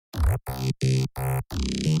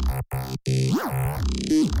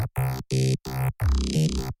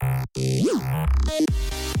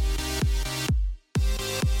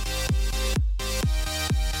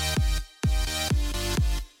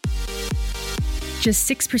Just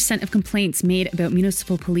 6% of complaints made about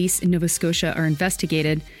municipal police in Nova Scotia are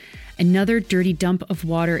investigated. Another dirty dump of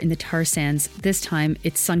water in the tar sands. This time,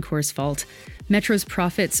 it's Suncor's fault. Metro's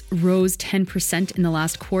profits rose 10% in the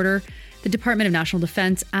last quarter. The Department of National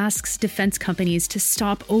Defence asks defence companies to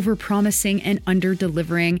stop over-promising and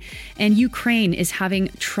under-delivering. And Ukraine is having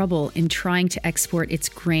trouble in trying to export its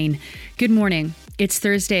grain. Good morning. It's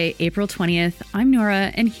Thursday, April 20th. I'm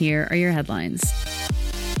Nora, and here are your headlines.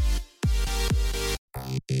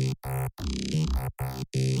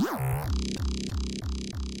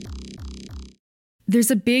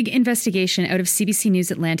 There's a big investigation out of CBC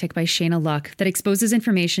News Atlantic by Shayna Luck that exposes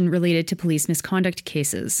information related to police misconduct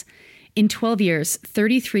cases. In 12 years,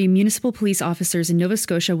 33 municipal police officers in Nova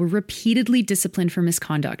Scotia were repeatedly disciplined for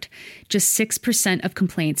misconduct. Just 6% of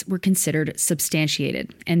complaints were considered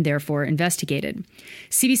substantiated and therefore investigated.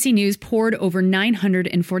 CBC News poured over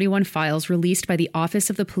 941 files released by the Office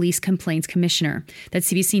of the Police Complaints Commissioner that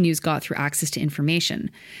CBC News got through access to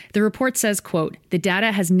information. The report says, quote, "The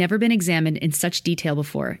data has never been examined in such detail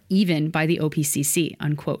before, even by the OPCC,"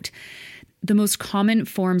 unquote. The most common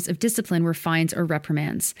forms of discipline were fines or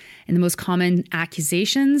reprimands, and the most common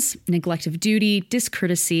accusations, neglect of duty,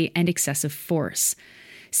 discourtesy, and excessive force.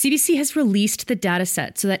 CBC has released the data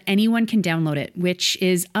set so that anyone can download it, which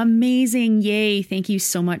is amazing. Yay. Thank you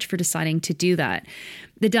so much for deciding to do that.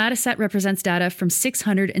 The data set represents data from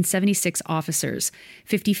 676 officers.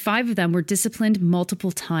 55 of them were disciplined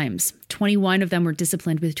multiple times. 21 of them were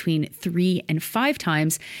disciplined between 3 and 5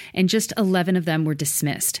 times, and just 11 of them were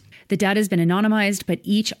dismissed. The data has been anonymized, but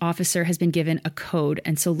each officer has been given a code,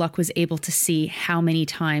 and so Luck was able to see how many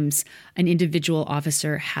times an individual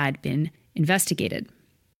officer had been investigated.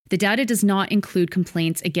 The data does not include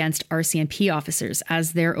complaints against RCMP officers,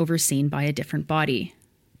 as they're overseen by a different body.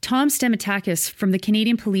 Tom Stamatakis from the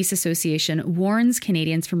Canadian Police Association warns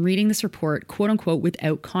Canadians from reading this report, quote-unquote,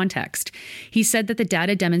 without context. He said that the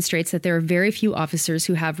data demonstrates that there are very few officers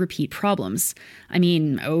who have repeat problems. I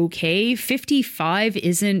mean, okay, 55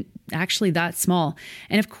 isn't actually that small.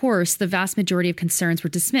 And of course, the vast majority of concerns were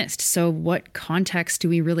dismissed. So what context do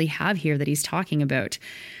we really have here that he's talking about?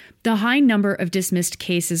 The high number of dismissed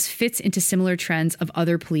cases fits into similar trends of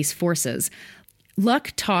other police forces.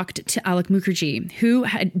 Luck talked to Alec Mukherjee, who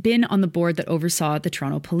had been on the board that oversaw the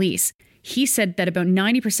Toronto Police. He said that about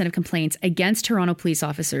 90% of complaints against Toronto police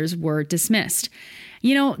officers were dismissed.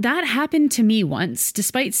 You know, that happened to me once,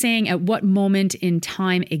 despite saying at what moment in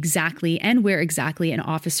time exactly and where exactly an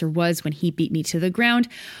officer was when he beat me to the ground.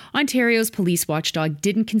 Ontario's police watchdog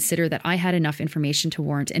didn't consider that I had enough information to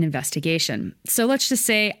warrant an investigation. So let's just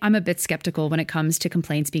say I'm a bit skeptical when it comes to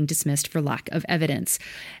complaints being dismissed for lack of evidence.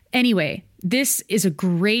 Anyway, this is a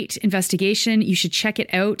great investigation. You should check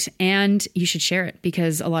it out and you should share it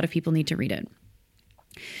because a lot of people need to read it.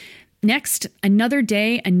 Next, another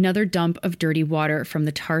day, another dump of dirty water from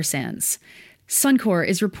the tar sands. Suncor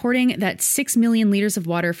is reporting that 6 million litres of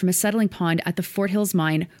water from a settling pond at the Fort Hills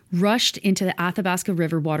mine rushed into the Athabasca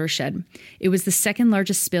River watershed. It was the second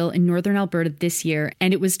largest spill in northern Alberta this year,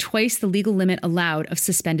 and it was twice the legal limit allowed of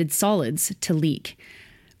suspended solids to leak.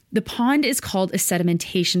 The pond is called a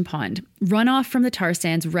sedimentation pond. Runoff from the tar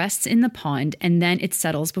sands rests in the pond and then it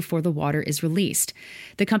settles before the water is released.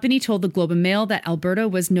 The company told the Globe and Mail that Alberta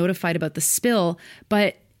was notified about the spill,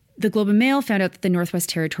 but the Globe and Mail found out that the Northwest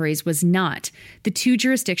Territories was not. The two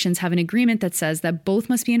jurisdictions have an agreement that says that both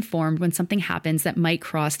must be informed when something happens that might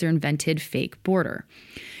cross their invented fake border.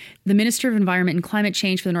 The Minister of Environment and Climate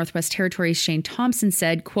Change for the Northwest Territories, Shane Thompson,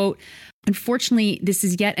 said, quote, "Unfortunately, this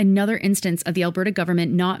is yet another instance of the Alberta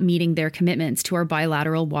government not meeting their commitments to our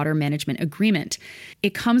bilateral water management agreement.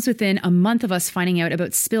 It comes within a month of us finding out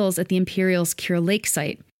about spills at the Imperial's Cure Lake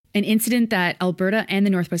site, an incident that Alberta and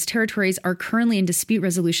the Northwest Territories are currently in dispute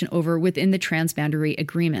resolution over within the Transboundary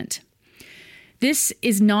Agreement." This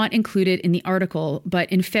is not included in the article,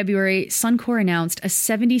 but in February, Suncor announced a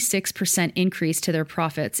 76% increase to their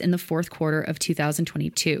profits in the fourth quarter of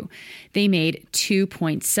 2022. They made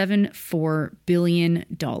 $2.74 billion.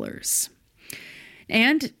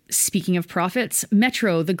 And speaking of profits,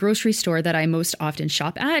 Metro, the grocery store that I most often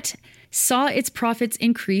shop at, saw its profits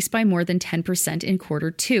increase by more than 10% in quarter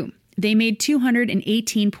two. They made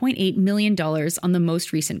 $218.8 million on the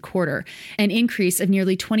most recent quarter, an increase of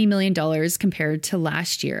nearly $20 million compared to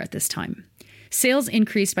last year at this time. Sales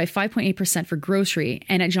increased by 5.8% for grocery,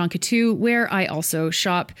 and at Jean Coutu, where I also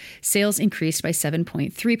shop, sales increased by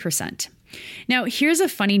 7.3%. Now, here's a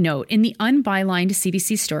funny note. In the unbylined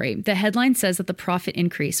CBC story, the headline says that the profit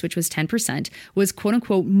increase, which was 10%, was quote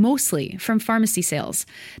unquote mostly from pharmacy sales.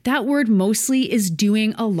 That word mostly is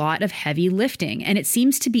doing a lot of heavy lifting, and it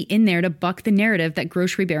seems to be in there to buck the narrative that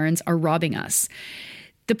grocery barons are robbing us.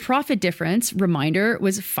 The profit difference, reminder,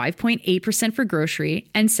 was 5.8% for grocery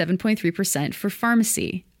and 7.3% for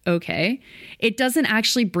pharmacy. Okay. It doesn't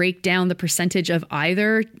actually break down the percentage of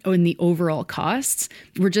either in the overall costs.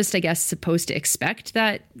 We're just, I guess, supposed to expect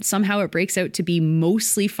that somehow it breaks out to be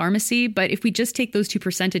mostly pharmacy. But if we just take those two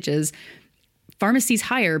percentages, pharmacy's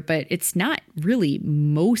higher, but it's not really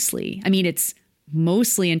mostly. I mean, it's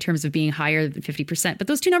mostly in terms of being higher than 50%, but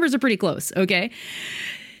those two numbers are pretty close. Okay.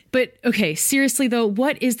 But okay, seriously though,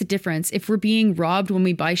 what is the difference if we're being robbed when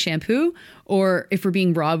we buy shampoo or if we're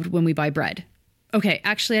being robbed when we buy bread? Okay,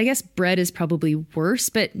 actually, I guess bread is probably worse,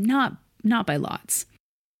 but not by lots.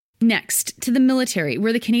 Next, to the military,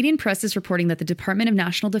 where the Canadian press is reporting that the Department of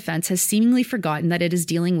National Defence has seemingly forgotten that it is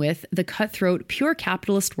dealing with the cutthroat, pure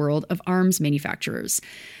capitalist world of arms manufacturers.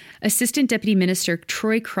 Assistant Deputy Minister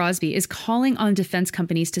Troy Crosby is calling on defense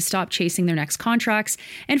companies to stop chasing their next contracts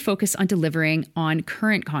and focus on delivering on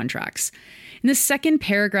current contracts. In the second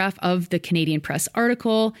paragraph of the Canadian Press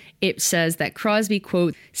article, it says that Crosby,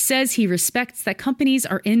 quote, says he respects that companies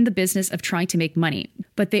are in the business of trying to make money,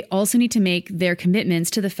 but they also need to make their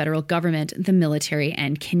commitments to the federal government, the military,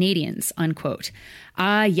 and Canadians, unquote.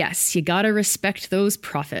 Ah, yes, you gotta respect those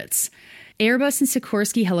profits. Airbus and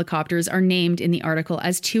Sikorsky helicopters are named in the article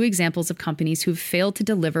as two examples of companies who've failed to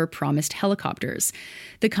deliver promised helicopters.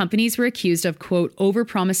 The companies were accused of, quote,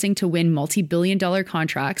 overpromising to win multi-billion-dollar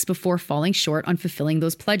contracts before falling short on fulfilling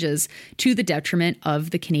those pledges to the detriment of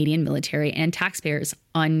the Canadian military and taxpayers,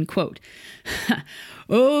 unquote.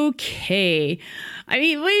 Okay. I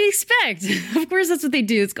mean, what do you expect? Of course, that's what they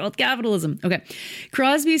do. It's called capitalism. Okay.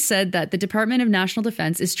 Crosby said that the Department of National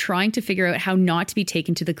Defense is trying to figure out how not to be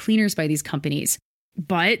taken to the cleaners by these companies.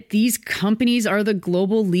 But these companies are the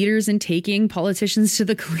global leaders in taking politicians to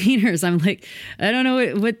the cleaners. I'm like, I don't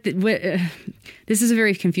know what this is a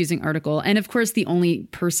very confusing article. And of course, the only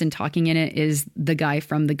person talking in it is the guy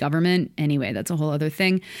from the government. Anyway, that's a whole other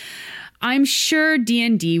thing. I'm sure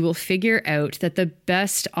DND will figure out that the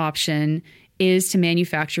best option is to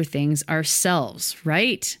manufacture things ourselves,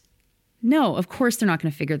 right? No, of course they're not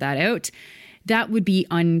going to figure that out. That would be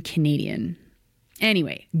un-Canadian.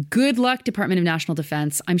 Anyway, good luck, Department of National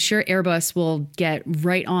Defense. I'm sure Airbus will get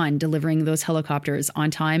right on delivering those helicopters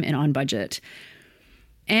on time and on budget.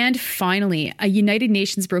 And finally, a United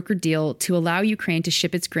Nations brokered deal to allow Ukraine to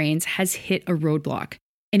ship its grains has hit a roadblock.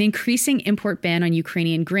 An increasing import ban on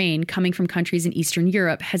Ukrainian grain coming from countries in Eastern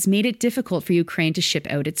Europe has made it difficult for Ukraine to ship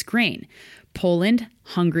out its grain. Poland,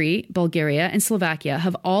 Hungary, Bulgaria, and Slovakia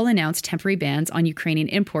have all announced temporary bans on Ukrainian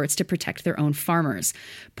imports to protect their own farmers.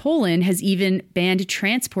 Poland has even banned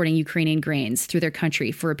transporting Ukrainian grains through their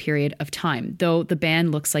country for a period of time, though the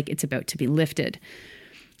ban looks like it's about to be lifted.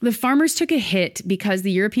 The farmers took a hit because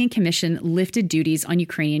the European Commission lifted duties on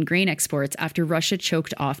Ukrainian grain exports after Russia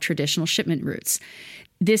choked off traditional shipment routes.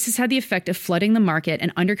 This has had the effect of flooding the market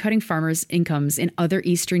and undercutting farmers' incomes in other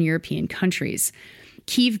Eastern European countries.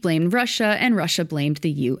 Kyiv blamed Russia, and Russia blamed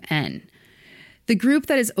the UN. The group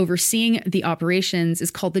that is overseeing the operations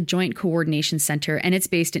is called the Joint Coordination Center, and it's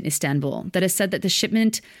based in Istanbul, that has said that the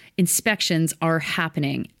shipment inspections are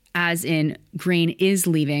happening, as in grain is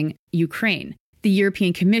leaving Ukraine. The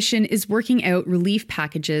European Commission is working out relief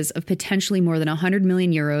packages of potentially more than 100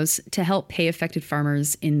 million euros to help pay affected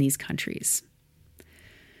farmers in these countries.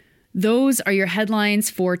 Those are your headlines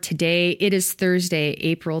for today. It is Thursday,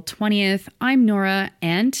 April 20th. I'm Nora,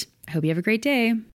 and I hope you have a great day.